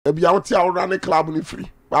Ebi a wote a run club ni free.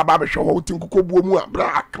 Baba be show wo tinkuko buo mu a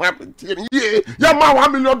bra club tie ni ye. Ya ma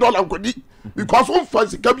 $1 million nkodi because on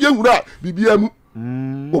fancy ka bi ehura bibia mu.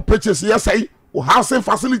 O purchase yesai, o housing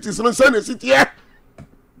facilities no say na city here.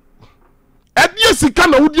 Ebi sika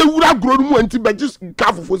na wo de ehura gro mu anti beji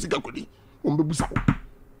ka fofo sika kodi. On be busa.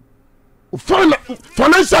 O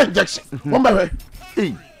financial injection. On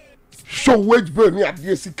be show wage bill ni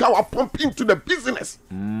ade sika wa pump into the business.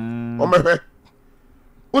 On be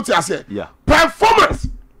what you say? Yeah. Performance.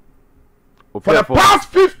 For the past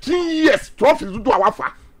 15 years, trophies do our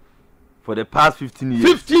fa. For the past 15 years.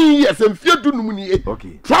 15 years, and fear do no money.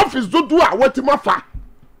 Okay. Trophies do our what my fa.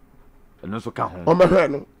 And also come home. Oh my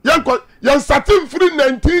no. Young starting free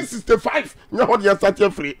 1965. You know you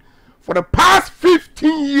starting free. For the past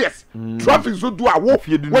 15 years, trophies do our what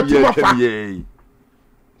my fa.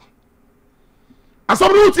 As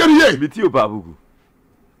somebody who tell you, meet you, Babu.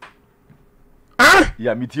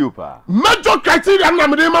 Yeah, meet you, pa. Major criteria na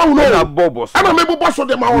me dey ma hu no. Na bobos. Ana me bobo so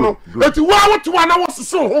dey ma hu no. Eti wa what one na was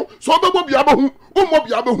so ho, so bebo bia ba hu, ummo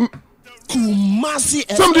bia ba hu. Kumasi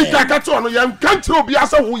FM. Somebody kaka to no yan kan tro bia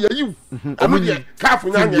so ho ye you. Amo dey CAF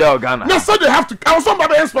nyanya. Na so they have to count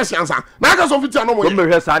somebody special answer. Na ka so fit no mo ye. Come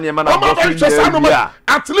here sa na ma na boss.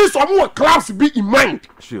 At least some clubs be in mind.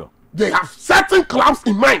 Sure. They have certain clubs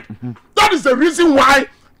in mind. That is the reason why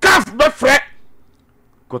CAF be fret.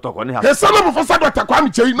 Kotoko and Hearts. His son of Asante Kotoko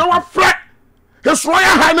and Hearts. No one fret. His Royal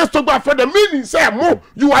Highness to go for the meaning say mo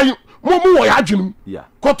you are mo yajinum. Yeah.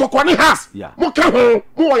 Kotoko and Hearts. Yeah. Mo ka ho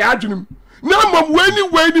mo yajinum. Na mom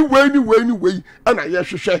way and I yes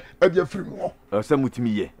share e dey free mo.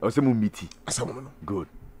 Osamutimi ye. Osamumiti. Asamu no. Good.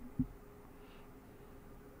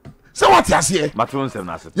 So what you say? Matron sem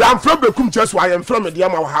na set. Ya am from Brekum Chelsea, I am from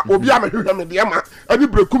Mediama ha. Obi am hwehwe Mediama, ani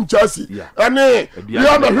Brekum Chelsea. Ani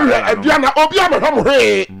ya am hwehwe Aduana, obi am hwehwe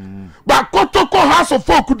he. Ba Kotoko house of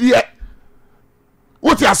folk dey.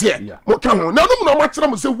 What you say? Mo kan ho. Na no mo kire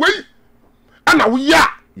mo say wey. Ana wo ya.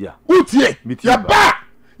 Yeah. Utie. Ya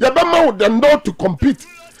ba ma wo the no to compete.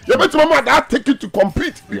 Ya bet mama that take it to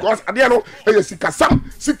compete because ade no e sika sam,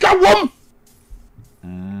 sika wom.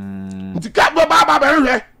 Sika ba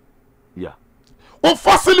hwehwe. Yeah. Oh,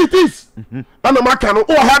 facilities. And the man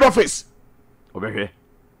oh head office. Over here.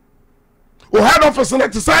 Oh head office in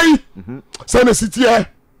it to say. Say the city here.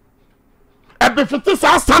 And if it is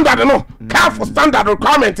our standard, you know, CAF for standard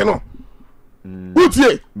requirement, you know. What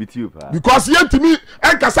ye? Meet you, pa. Because here to me,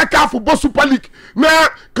 I can say CAF for Super League. Now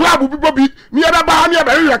club will be near the bar near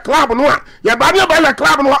the club no. Ya bar near the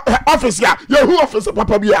club no office ya. Your who office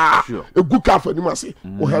papa be a good CAF for you must say.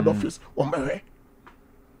 Oh head office. Oh my.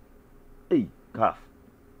 Hey, CAF.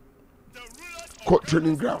 Court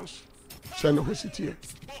training grounds. Send the city.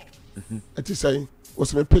 It is saying,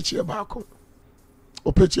 was my pitch here back home.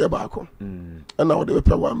 Or pitch here back home. And now they will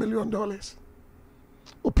pay $1 million.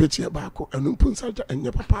 Or pitch here back home. And put such and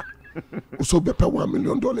your papa. So be pay $1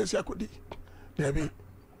 million. Ya could there be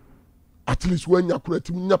at least when you could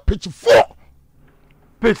your pitch 4.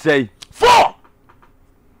 Pitch say 4.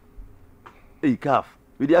 Hey, CAF.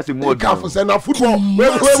 We dey say more CAF say na football.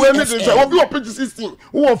 When it is obi o pitch 16.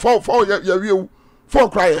 Who won 4 ya 4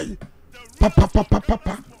 cry.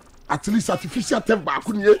 Papa. At least artificial turf back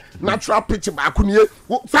ni natural pitch back ni.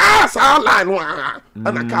 Sa line wa.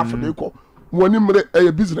 And CAF dey call. Woni mre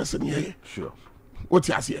e business ni here. Sure. What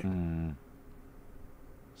you say?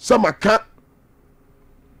 Some account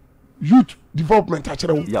youth development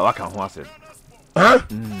actually. Yeah, what can ho asem?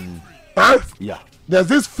 Huh? Yeah. There's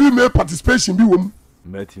this female participation be wom.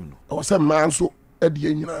 Met him. I was a man so at the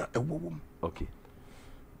end a wom. Okay.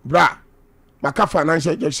 Bra, Maka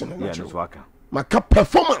financial injection. Yeah, that's waka. Maka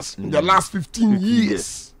performance in the last 15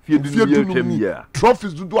 years.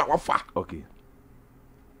 Trophies do our fa. Okay.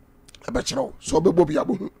 I bet you know. So be Bobby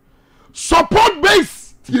Abu. Support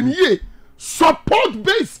base. Support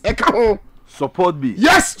base. Support base.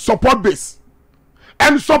 Yes, support base.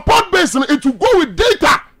 And support base it will go with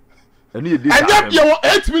data. And yet you were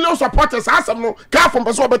 8 million supporters. As some no car from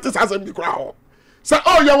person better as the crowd. Say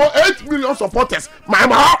oh you were 8 million supporters. My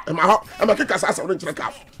I'm a kick as some the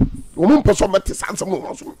car. Woman person better as some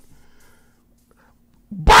no.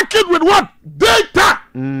 Back it with what? Data.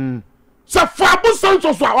 So Fabu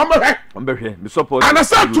Senso so I'm here. Me support. And I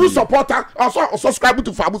say true supporter also subscribe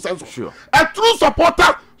to Fabu Senso. Sure. A true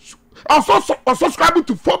supporter also subscribe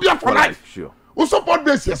to Phobia for Life. Sure. O support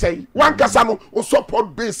base you say one kasano o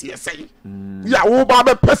support base you say ya wo ba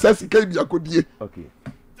be person sika bia kodie. Okay.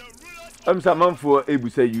 Say man for ebu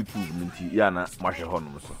say YouTube nti ya na mahwe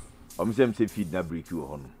honom so say feed na break wo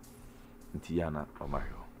honom nti ya na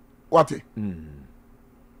mahwe what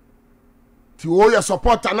ti o ye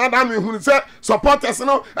supporter na da me hu say supporters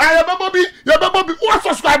no you be who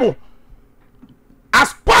subscribe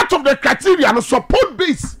as part of the criteria and support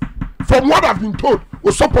base from what I've been told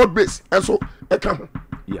was support base and so I can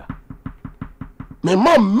my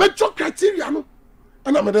mom major criteria no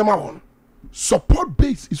and I'm them one support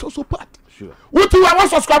base is also part what you want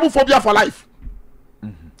subscribe phobia for life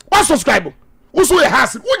what subscribe who so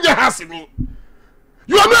has it when you has it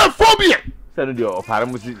you are not a phobia you are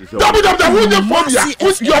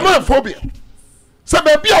not a phobia so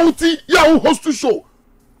baby you host to show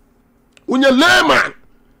when you layman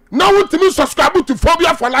now you subscribe to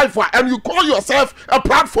phobia for life and you call yourself a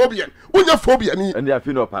proud phobian when you phobia and they are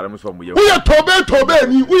feeling no paramus from we are tobe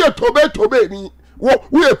ni we are tobe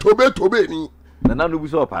ni na na no bi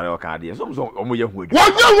so pare o ka de so omo ye hu one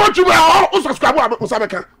year what you are subscribe o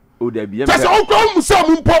sabeka o da bi say o ko mu say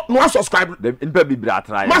mu mpo no subscribe npa bi bra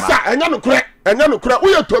try masa enya no kure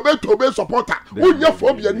we are tobe supporter we are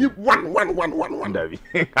phobia ni one da bi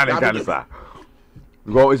kan sa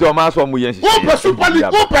go is your man so mu yen shi o Super League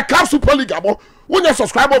o CAF Super League abo when you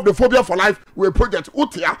subscribe of the phobia for life we project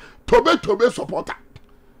utia tobe supporter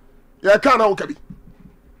ya kana o kabi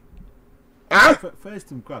first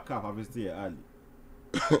team CAF harvested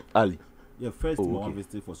Ali yeah first team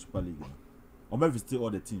harvested for Super League I'm visited all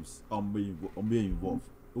the teams being involved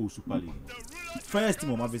Super League first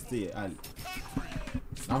team harvested Ali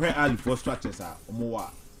now where Ali for structures are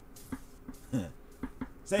more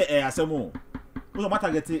say asemo we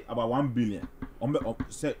matter get about 1 billion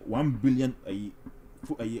say 1 billion a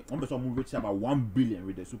move about 1 billion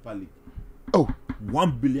with the Super League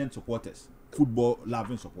 1 billion supporters football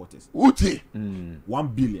loving supporters uti 1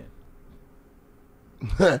 billion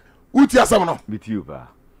uti asam no with you ba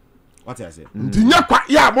what I say dinya kwa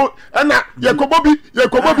ya mo na yekobobi ye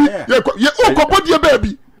okobodi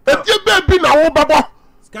baby baby na wo babo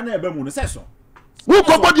scanner ebe mu no say so wo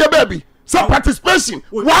kobodi baby some participation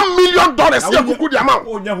 $1 million ye kuku di amount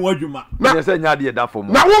onya ho adwuma na say nya de da for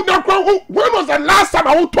mo na wo when was the last time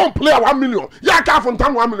I would turn player 1 million ya ka for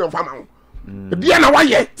 1 million for am dia na wa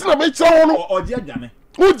ye ti na me kire wo no oje adwane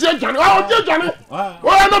oje adwane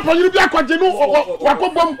o na panyiri bi akwaje no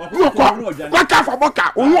wakobom wa ka for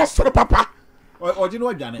boka wo sere papa oje no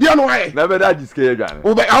adwane dia no aye na be da diske adwane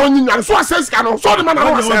o be awon nyan so aseska no so de man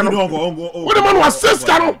na wase no wo de man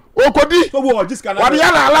waseska no okodi so wo oje ska na wa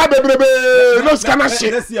dia na ala bebrebe no ska na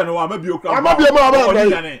she let's see no amabi okra amabi ma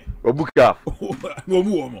obuka no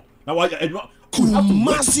mu wo no na wa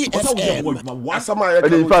Kumasi FM.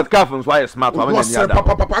 And in fact, CAF is why smart.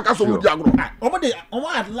 Papa, so we diagro. Omo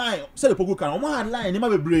had line. Say the pogo kan. Omo had line. Nema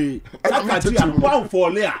bebre. That country and one for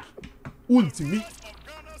layer. Ultimi.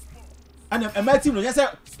 And a team no. Yes,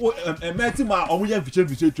 a team ma omo yen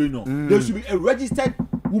fiche train no. There should be a registered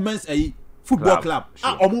women's football club.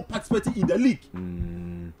 Omo participating in the league.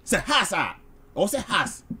 Say has or say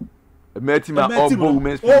has. Metima all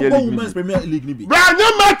women's Premier League ni bi. Bra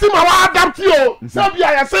nya metima wa adapt yo. Say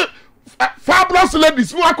bia ya say fabulous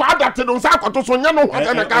ladies who are adapted on sa kwato so nya no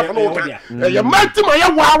hwa na ka no ka. Ya metima ya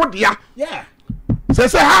wa wo dia. Yeah.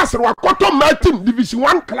 Say has wa kwato metim division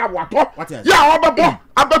 1 club wato. Ya obebo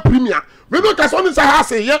aba premier. We no ka so ni say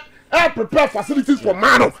has ye prepare facilities for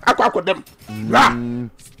man akwa them. Bra.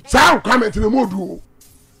 Say comment in the modu.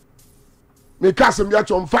 Me kasem bia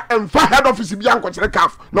chom fa head office bia nko kire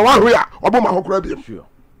CAF na wa hwe a oboma hokora bia Sure.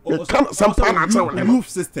 Can some plan at youth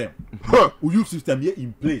system. Youth system here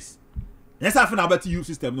in place. Yes, I found about youth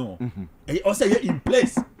system no. Also here in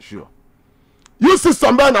place. Sure. Youth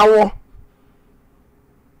system be na wo.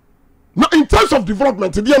 No, in terms of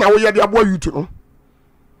development, dey na wo ye dey abo youth no.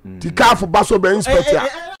 Ti CAF baso be inspector.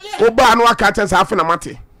 Oba no aka ten sa afena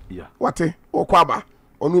mate. Yeah. Wate okwaba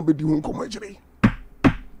onu be di hu nkomo agire.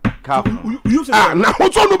 You na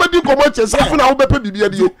hoto no be di nkomo agire sa afena wo be pe bibia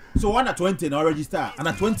die. So one at 20 now register and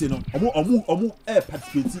at 20 no omu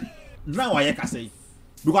participate now I can say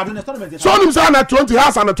because the tournament so nim say na 20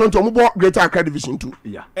 has and 20 omu bo Greater Accra Division 2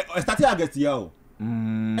 yeah started August year o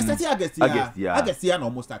started August year no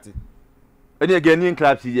almost started any again in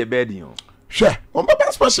club see bed o hwe on be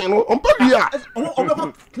special no on be bia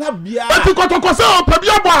on club bia ati kotoko say on pe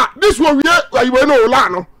bia bo this one we no la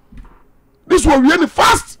no this one we ni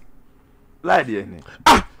fast lie there ni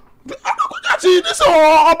this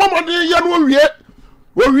obomode ye no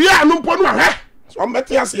wie anu mpo no ahwe so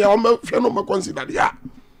meti ase ye o ma fie no ma consider dia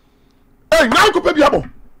na ko pe biabo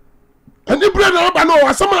ani bre na aba no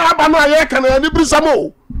asama aba no aye kan ani bre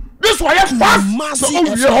samo this one ye fast so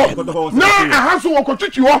wie ho na aha so wo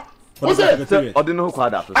kotwitwi ho o say odi no ko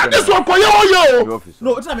ada so this one ko ye ho ye o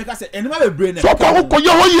no it's na make say enima be bre na so ko ye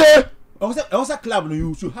ho ye Also club no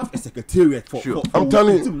you should have a secretariat for. Sure. For I'm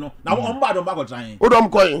telling you. Now on bad on back of trying. What am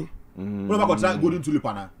going? What about trying golden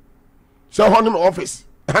tulipana? So on him office.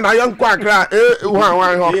 And I am quite cry. Yes,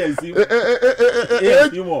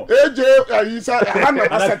 you more. AJ, you said,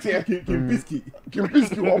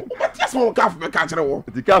 Kimpiski. But just one calf, the catcher.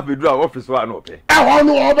 The CAF will do our office one okay. I want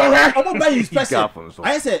to over there. I'm buy his person. So.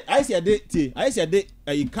 I said a day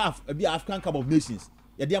a CAF a African Cup of Nations.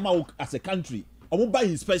 Ya dear as a country. I'm buy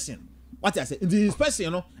his person. What I say in the inspection,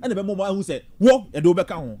 you know, and the member who said, "Wo, you do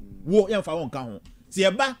back home. Wo, you for one count. See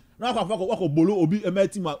a ba, now I go bolo obi a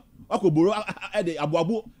meeting. I go bolo at the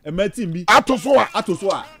abu a meeting be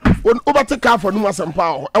atoswa. When overtake car for Numa and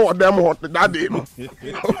Power, I want them hot that day.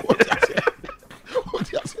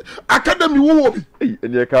 Academy will be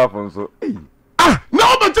in your CAF so. ah,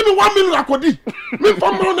 now but tell me 1 million I could me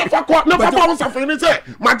from never pounds of any say,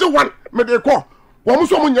 Majo one, me they call. When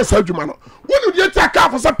someone yes, you man. When you get a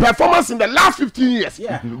car for some performance in the last 15 years,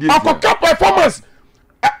 yeah, for cup performance,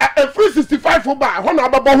 a 365 for buy, one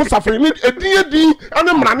other bomb suffering, a D, and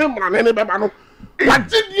a man, any babano. But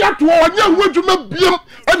did you to all young would you not be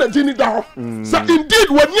and a genie down? So indeed,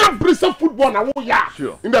 when you bring some football,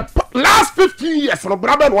 in the last 15 years, from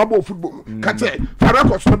Brabant Wabo football, Kate,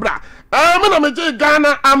 Farakos, Bra, Menamaji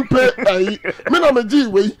Ghana, Ampe,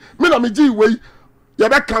 Menamaji way. You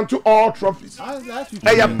have come to all trophies. And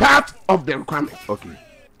you're part of the requirement. Okay.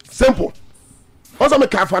 Simple. Also,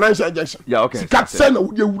 make a financial injection. Yeah, okay. Cat send a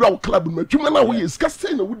wood your club. You man, we is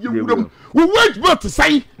casting a wood you. We wait but to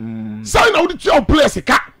say, sign out the job place a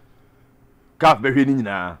cat. CAF be winning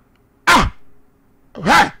now. Ah,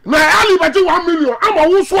 hey, now I live at 1 million. I'm a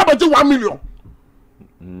who swap at 1 million.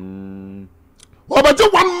 Or about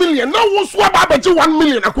 1 million. Now who swap at 1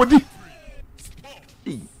 million. I could.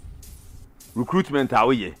 Recruitment are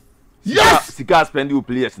we? Yes. Sika spend you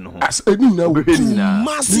players no. As any now.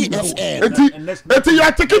 Kumasi FM. Eti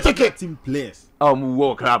ya ticket team players.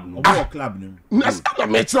 War club no. War club no.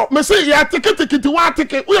 Nasa me say ya ticket wa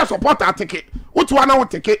ticket. We support our ticket. What one our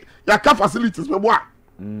ticket? Ya ka facilities me boa.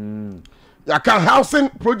 Ya ka housing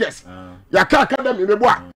projects. Ya ka academy me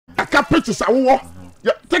boa. Ya ka pitches awo.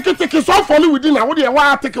 Ya ticket so follow within na wo dey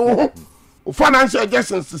wa ticket wo. Financial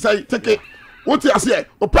adjustments to say ticket. What you say?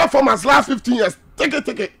 O performance last 15 years. Take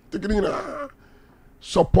it.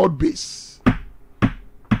 Support base.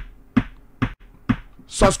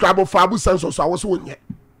 Subscribe for Abu Senso. So I was winning.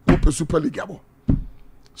 CAF Super League.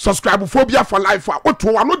 Subscribe phobia for life. What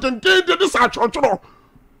to I'm not in this are church.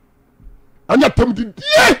 And yet,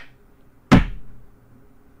 yeah.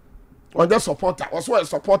 On the supporter. What's what a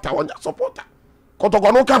supporter? On the supporter.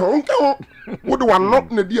 Kotoko no can. What do one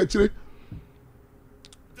not in the dear?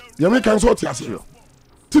 You make consult yourself.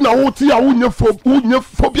 Tina Oti, I wouldn't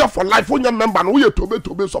phobia for life when your member, no, you're to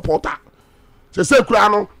be supporter. Say,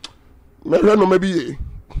 Crano, maybe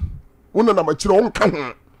one of my children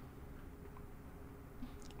can.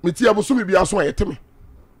 Mitia will soon be as well to me.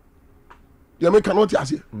 You make cannot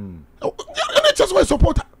ask you. It's just my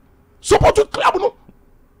supporter. Support to club, no.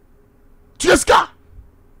 Tieska.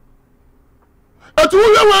 At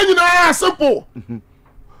all, you know, simple.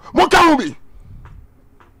 What can we be?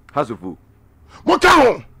 Hasufu. What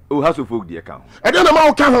can Hasufu the account. I don't know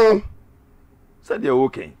how can Said they're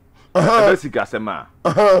okay. Basic sema.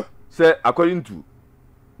 Say according to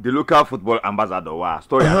the local football ambassador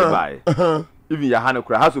story by even Yahana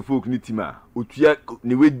Kra Hasufu ni tima utia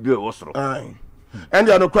ni wage bill osro. And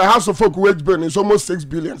the other House of Folk wage bill is almost 6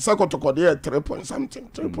 billion. Second to Korea 3 point something,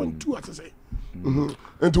 3.2 as I say.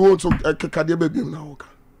 And to also Kadia baby now.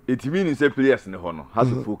 It means say players in the honor has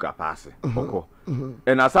to focus pass.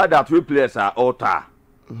 And aside that 3 players are all tar.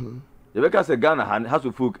 You because a Ghana has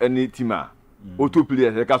to focus any team or 2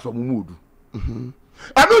 players like us mood.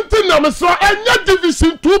 I don't think I'm so any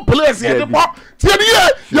division 2 players here.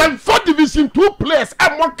 You 4 division 2 players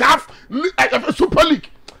and 1 CAF Super League.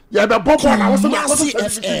 Yeah, the Bob I was in the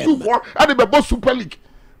and the Super League.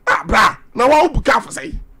 Ah, bra. Now I will CAF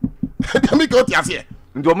say. Let me go to here.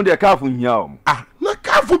 Ndo mo de CAF nya ah na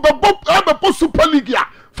CAF be Super League ya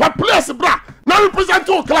for players bra na represent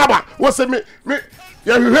o club was me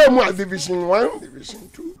ya hwe mu division 1 division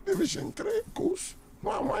 2 division 3 course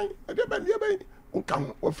why e dey ben o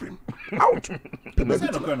kan o frame out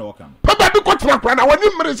papa bi ko tra kwa na woni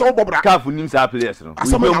mmere so bobra CAF nim sa players no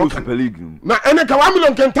we go Super League na ene ka 1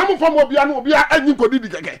 million kan tam fam obi anyi ko didi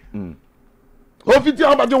keke ofiti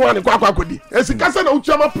abaje wani kwa kodi esika se na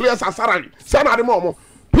uchiama players asarari se na de mo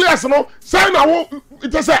players no se na wo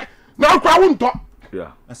ite se na kwa wo nto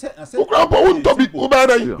yeah I said wo nto bi wo ba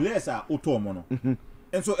dai players are oto mo no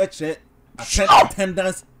enso e che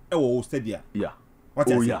attendance e wo stadium yeah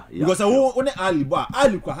What I say? Because when Ali boy,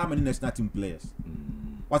 Ali could how many national team players?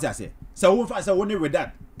 What I say? So when I say when with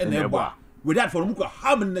that and Eboa, with that for Muka,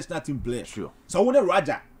 how many national team players? Sure. So when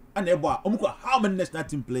Raja and Eboa, Omuka, how many national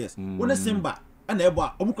team players? When Simba and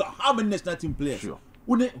Eboa, Omuka, how many national team players? Sure.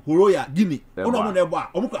 When Horoya, Guinea,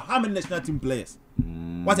 Eboa, Omuka, how many national team players?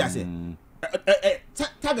 What I say?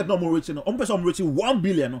 Target no more reaching, on reaching 1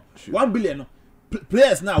 billion, 1 billion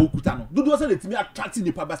players now. Ukutano. Do you say that me attracting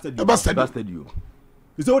the bastard you?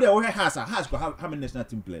 You say what has how many national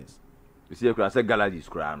team players? You see, I said Galaxy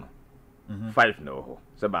Scrano. 5 no.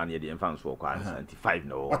 Sabania the infants for 5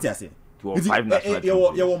 no. What I say? 5 national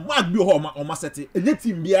team. You mark be home on my set. A net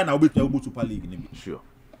team be now with the Super League. Sure.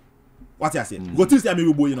 What I say? Go teams that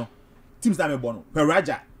me boy, you know. Teams that me born.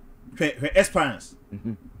 Raja, Esperance.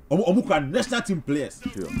 Omuka national team players.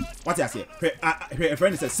 Sure. What I say? Her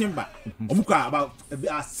friend is a Simba. Omuka about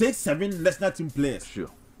 6-7 national team players. Sure.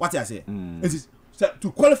 What I say? It is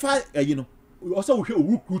to qualify. You know, we also have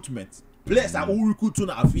recruitment. Players are all recruited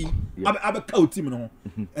to a fee. Abe cow team no.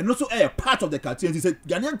 And also a part of the culture. And he said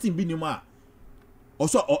Ghanaian team be nima.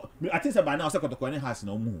 Also, I think by now Asante Kotoko and Hearts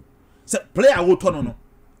no more. So player will turn on.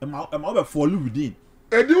 Am I for within?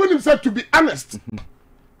 And you want himself to be honest.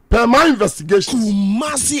 Per my investigation,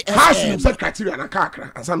 has himself criteria na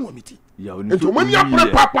kakra and san wamiti. Into when you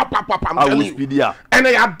papa, I'm telling you. And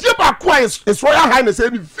I have dear back His Royal Highness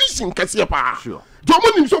any vision kasiya pa. Sure.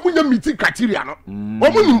 Domonim so when you meeting criteria no.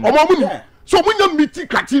 Omonim. So when you meeting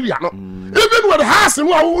criteria no. Even with has and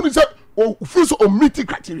what say oh first or meeting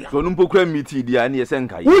criteria. So numpo kwe meeting dia na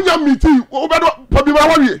yesenka. When you meeting obedo pabi ma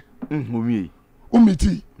wawie.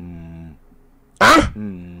 Umiti. Ah?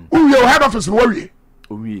 Uwie head office wawie.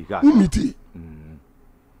 Umiti.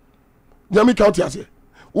 Yami count yase.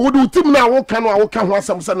 Wo do team na wo kan ho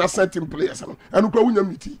asem se na certain players no. Anu kwa wunya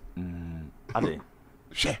miti. Ade.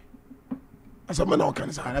 She. Asem na wo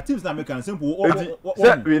kan sa. Na teams na make an simple.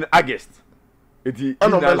 In August. Eti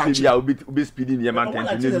na be speeding the man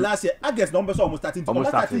ten. Last year August number so almost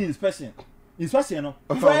starting inspection. Inspection no.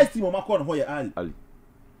 First team o ma call no here Ali.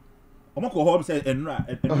 O ma call home say Enra,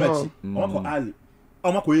 o ma call Ali.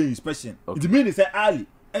 O ma call inspection. It means say Ali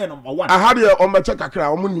number 1. I had here on my check akra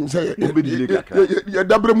o munim say ya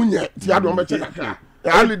dabre munye ti ade on my check akra.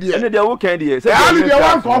 Ali dey. Ene dey wo kan dey. Say Ali dey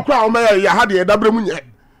wan ko akra o ma ya had here dabre munye.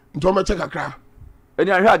 Nti on my check akra.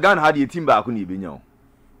 Ene ahwa Ghana had team ba ko na ibenya o.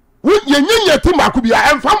 Wo yenye team ba ko bia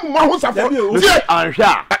emfa mo ho safo. Tie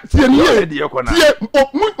ahwa. Tie nie dey ko na. Tie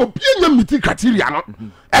opienya miti criteria no.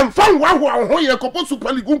 Emfa wo ho ye ko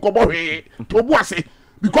Super League ko bo hwe. To bo ase.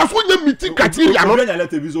 Because when you meeting criteria no when you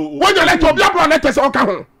let obi abro let say oka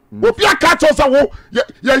ho obi aka cho say wo ya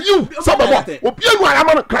you sababo obi anu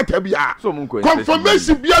ayama criteria bia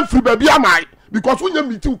confirmation bia free ba bia mai because when you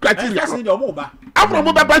meeting criteria afro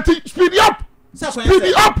mo ba speed up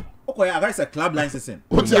okay, I a club licensing.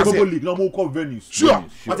 Global league, no more venues. Sure.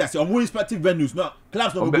 What I say, more respective venues. No,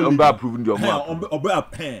 clubs no go approving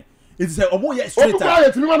the it's a yet straight up.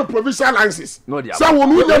 If you want a provincial license, no, the so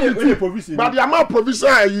when we provision, but the amount provincial,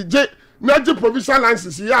 not the provincial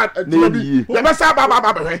license, yeah, maybe the best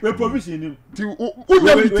we provision to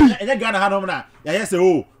Ghana Hanomana. Yes,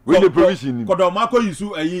 oh, when the provision, Kodomako is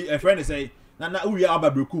a friend say, Nana, we are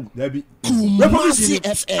Babukum, there be provision.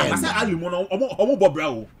 I said, Alimono, Omo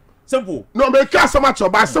Bravo. Simple. No, make so much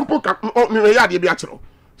about simple.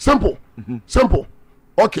 Simple.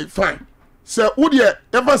 Okay, fine. So, would you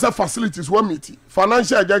ever say facilities 1 meeting,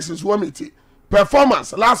 financial objections 1 meeting,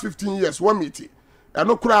 performance last 15 years 1 meeting, and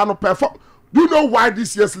no crowd no perform. Do you know why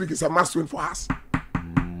this year's league is a must win for us?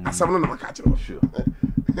 As someone no catch on. Sure.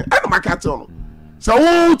 I don't catch on.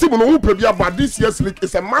 So, team no prepare about this year's league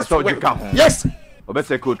is a must win. Yes.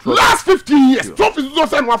 Last 15 years, trophies don't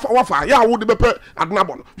send wafa. Yeah, would be pay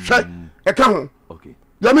adnabon. Share. Okay.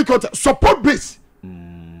 Let me cut support base.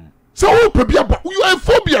 So who prepare you are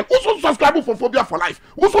phobia. Also subscribe for phobia for life.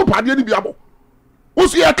 Also padi any biabo.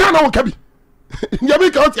 Also you can now kabi. You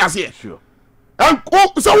make out as here. Sure. And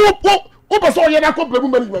so who person you na ko blame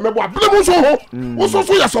management me bo blame so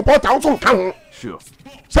also your supporter also kan.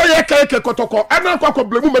 Say CAF Kotoko and ko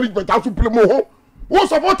blame management also blame ho. Who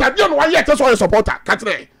supporter dey no why you tell your supporter.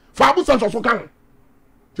 Katre. For abu sense so kan.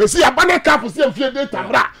 You see abana CAF see enfie data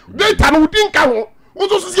bra. Data no din kan ho.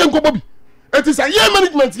 Also see enko bobi. It is a year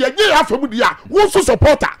management here. You have to be a who's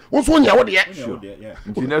supporter. Who's one year? Sure.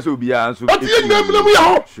 But you name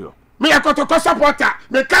sure. Me a Kotoko supporter.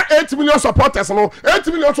 Me can 8 million supporters. No 8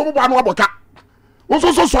 million so one waboka. Who's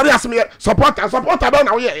so sorry as me supporter. Supporter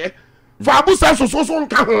now here. For Abu says so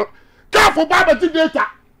can. Careful Bible data.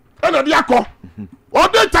 And a diaco. Or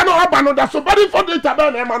data no abano. That's somebody for data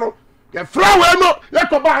ban emano. The flower no.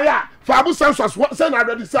 Yakoba ya. Fabu Sansos, what send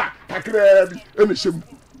already, sir? Kakre, any shame.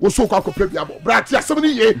 Also, Kakopia, Bratia, 70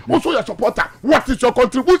 years, also your supporter. What is your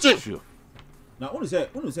contribution? Sure. Now, only say,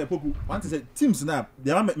 Poku, want to say, teams now,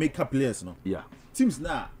 they are make up players, no? Yeah. Teams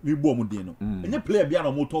now, we bomb Mudino. And you play beyond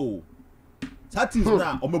a motor. That teams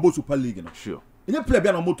now, or Mabo Super League, no? Sure. And you play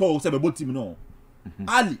beyond a motor, say, about team, no?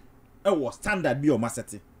 Ali, it was standard be your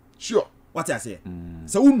massati. Sure. What I say?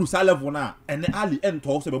 So, Unu Salavona, and Ali, and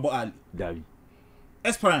talks about Ali. Davi.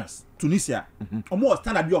 Esperance, Tunisia, or more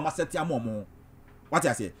standard be your massati, more. What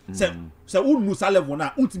I say? So, Unu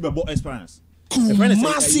Salavona, ultimate Esperance.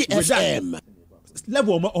 Kumasi FM.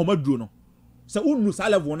 Level or my drone. So, Unu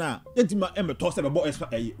Salavona, intimate Emma toss about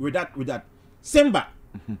with that. Semba,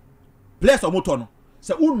 place or motono.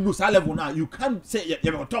 So, Unu Salavona, you can't say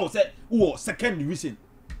you have told say, oh, second division.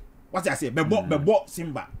 What I say? Bebo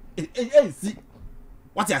Simba. See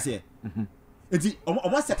what I say? It's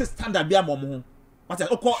almost set a standard be a mom. What I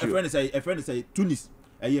call a friend say Tunis,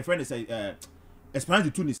 a friend say Esperance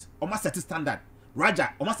de Tunis, almost set a standard.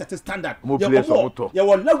 Raja, almost set a standard. You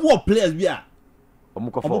will level of players be a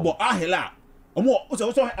Omo Ahela. Omo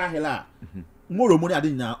also Ahela. More money I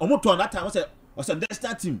didn't now. Omo to that time was a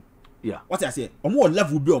destined team. Yeah. What I say? Omo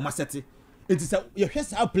level be almost set. It is you hear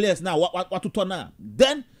how players now what to turn now.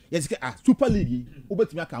 Then yes, Super League.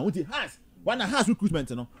 Ubetimi account it has one has recruitment,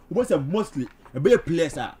 you know. Ubet mostly a better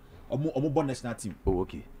players are omo national team. Oh,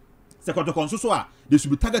 okay. Second to they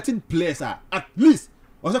should be targeting players at least.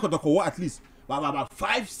 Or second to at least about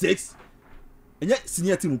 5, 6. And yet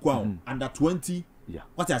senior team under 20. Yeah.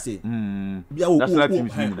 What I say? National team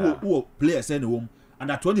who players send home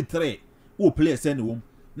under 23. Who players send home.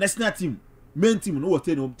 National team, main team no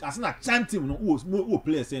send home. As na chan team no who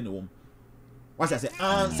players send home. What I say?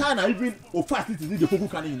 And sana even facility the Koku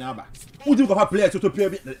can in Aba. Who do you have players to play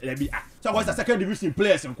be? So what's the second division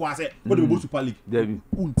players in Kwase? What do we go Super League? David.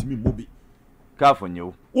 Untimi Mobi.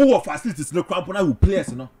 Careful. Who facilities no crampona who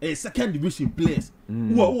players, no? A second division players.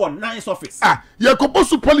 Who are nice office. You go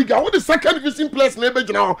Super League. What the second division players neighbor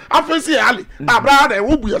now? I fancy Ali. Brother,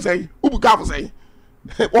 who be say? Who be careful say?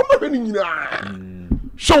 What am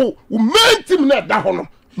so main team na that one.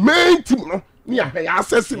 Main team no. Near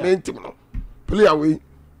access main team no. Play away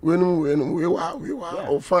when we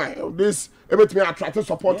were fine. This everything attractive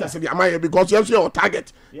supporters in the Amaya because you have your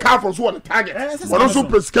target. CAF also on the target. But also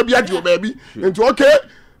prescribe your baby. Into okay,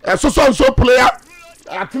 so player.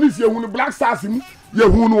 At least you win Black Stars in you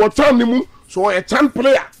win what time so a 10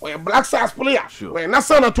 player or a Black Stars player. Or not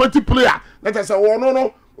a 20 player. Let us say, oh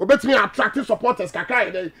no. Bet me attractive supporters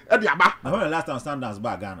Kakai at the Aba. I heard last time standards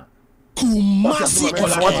by Ghana.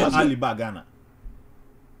 Kumasi Ali by Ghana.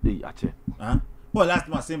 Huh? Well, last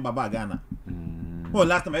time I seen Baba Ghana. Well,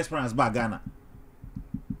 last time Esperance by Ghana.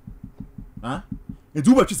 Huh? And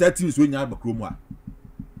do what you said teams when you have a Krumwa.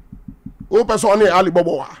 Oh, person Ali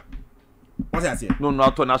Bobo. What's that say? No,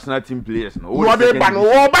 not to national team players. No, what they ban?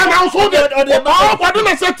 Oh, ban also oh, what do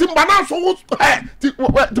I say team ban so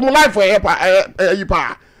to my life for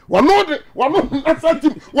a one national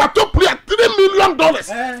team. What to play $3 million?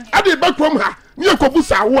 I did back from her. Near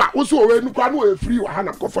Kobusa, also a free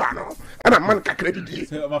Wahana Kofano, and a man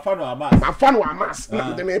credit. My fan was mass,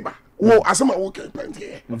 the neighbor. Oh, as I'm a working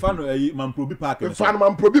here. My fan, man, Proby Park, and fan,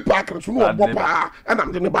 man, Proby Park, and so on, and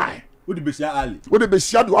I'm going to buy. Would the Bessia Ali? Would the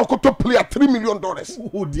Bessia do? I could to play $3 million.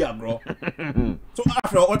 Oh, dear, bro. So,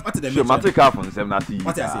 after what did they make? Matic off on 70.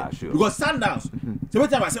 What I say? Because Sundowns. So, what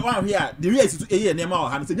time I say, one here, the race is a year near my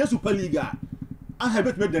hand. It's a Super League. I have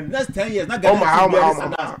it made the next 10 years. Not getting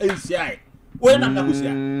Sundowns, ACI. When I'm not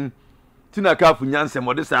here. Tina CAF Nyanse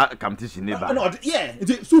mo this competition neighbor. No, yeah,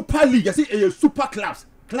 it's a Super League. I see a super clubs.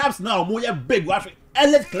 Clubs now more big wafi.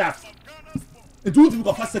 Elite clubs. It would be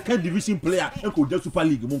a second division player and could just Super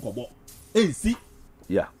League monko. Hey, see?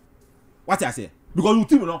 Yeah. What I say? Because you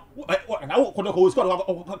team no. I could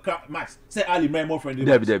score max. Say Ali more friendly.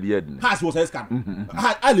 Debbie. Has was a scam.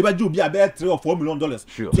 Ali ba do be about $3 or $4 million.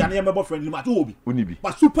 Sure. To any member friendly match will be.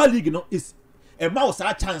 But Super League no is a mouse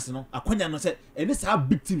a chance no. Akwanya no say and this have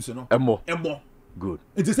big teams no. And more. Good.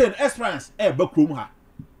 It is an Esperance back room ha.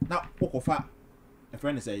 Now Okofa a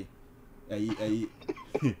friend say so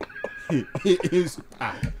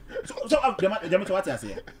what I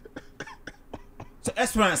say. So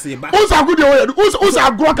Esperance back. Who's a good way? Who's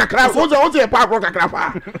a grow kakra? Who's a park grow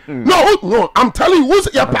kakra? No, I'm telling you, who's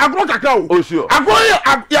a park grow kakra? Oh sure. I grow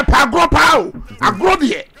your park grow pow. I grow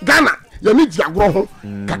the Ghana. You need your grow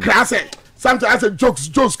kakra say. Sometimes I say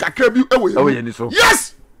jokes kakra be away. Oh yeah,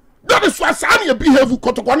 yes. That is why Sanya behave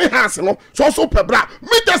Kotoko and Hearts, no. So pebra.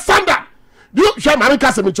 Meet the standard. Do you share my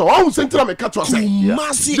cousin? I will send to me catch say. The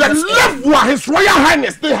level His Royal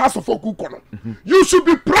Highness the House of Okukono. You should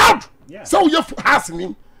be proud. So you has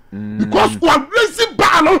me because one raising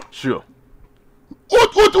bar. Sure.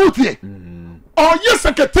 What here? Or yes,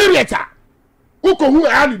 secretariat. Who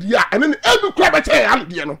are the and then every crab at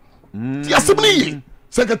no. Yes,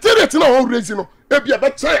 secretariat no raising no. Ebi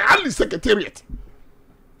abetche ali secretariat.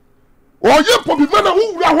 Or you probably man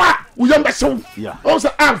who we am show. Yeah. Also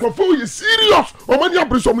am for you serious or many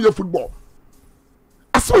abrisom your football.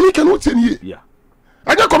 As you can not here. Yeah.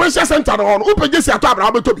 And your commercial center on open just at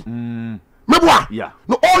Abrabotobi. Meboa. Yeah.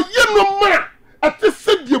 No or you no man at the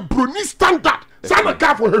said your Bruni standard. Sana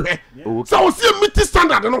CAF for her. So see a meeting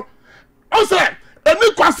standard no. Also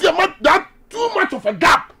any question that too much of a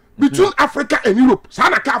gap between Africa and Europe.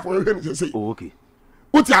 Sana CAF for her say. Okay.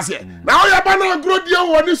 What you say? Now you banana grow dear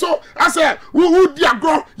one so I say who dear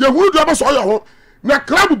grow you who do ever saw your home. Now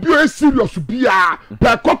club be a serious be a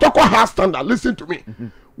Kotoko has standard. Listen to me.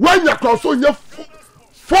 When you cross on your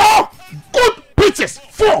 4 good pitches,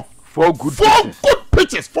 4 good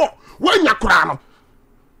pitches, 4 when you crown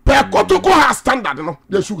per Kotoko has standard, no,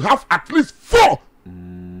 they should have at least 4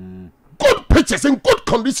 good pitches in good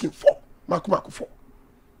condition. 4 Makumaku 4.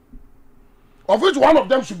 Of which one of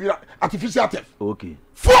them should be artificial turf. Okay.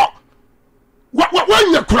 4.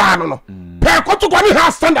 When you cry, no. Per Kotoko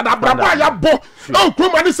has standard. Abraba ya bo. Oh,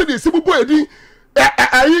 Kromani said the Sibubo edi.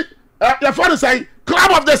 Your father say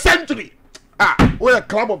club of the century. We are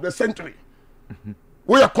club of the century.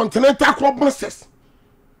 We are continental club masters.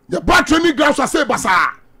 The bad training grounds are say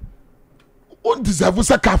basa. On deserve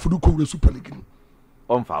sa CAF Super League.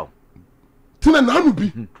 On foul. Tina nanu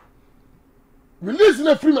bi. Release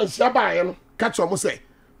na free man siaba ya no. Catch almost say,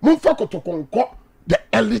 Mumfa Kotoko, the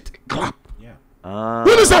elite club. Yeah.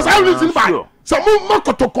 When says I listen by, so Mumfa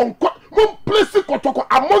Kotoko, Mum place Kotoko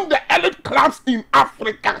among the elite clubs in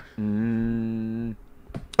Africa. Mum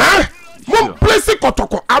place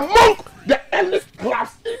Kotoko among the elite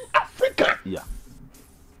clubs in Africa. Yeah.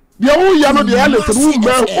 The whole year no the elite, who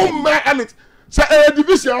elite. Say a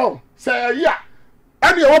division, say yeah.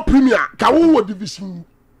 Any our premier, Kawu division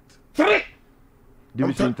 3.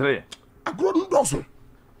 Division 3. Agro Dawson.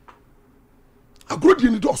 Agro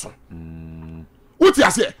Dini Dawson. What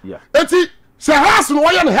you say? Yeah. Eti say house no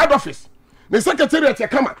one head office. The secretariat ya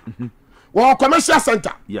come. Or commercial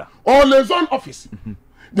center. Yeah. Or liaison office.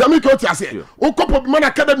 The make what you say. O couple man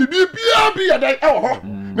academy be there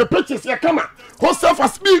the pitches ya come. Hostel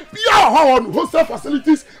facilities hostel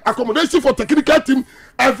facilities, accommodation for technical team,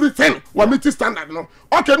 everything. We meet standard no.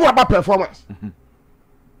 Okay, no about performance.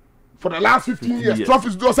 For the last 15 years,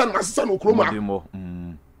 trophies do and assistant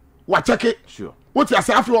Okroma. What check it? Sure. What you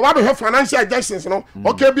say after what have financial injections, no?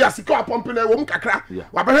 Okay, be a secure pumping a woman kakra.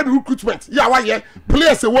 What have recruitment? Yeah, why yeah?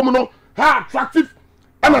 Players a woman no ha attractive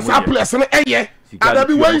and as a players and yeah. And there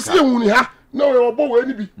be ways you only ha. No, your boy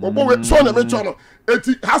any be. Your boy so na mention no.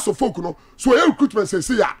 It has so folk no. So your recruitment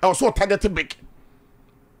say yeah, also targeted big.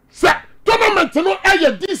 Sir, tournament no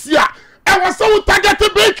this year. I was so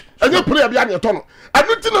targeted big and you play behind your tunnel. I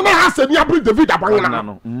don't think I have any Abri David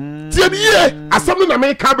Abangana. Tiye, as something I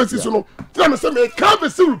make canvases, you know. Tell me some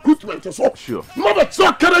canvassing recruitment. So, sure. Mother, so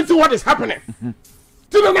currently what is happening.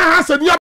 Didn't I have any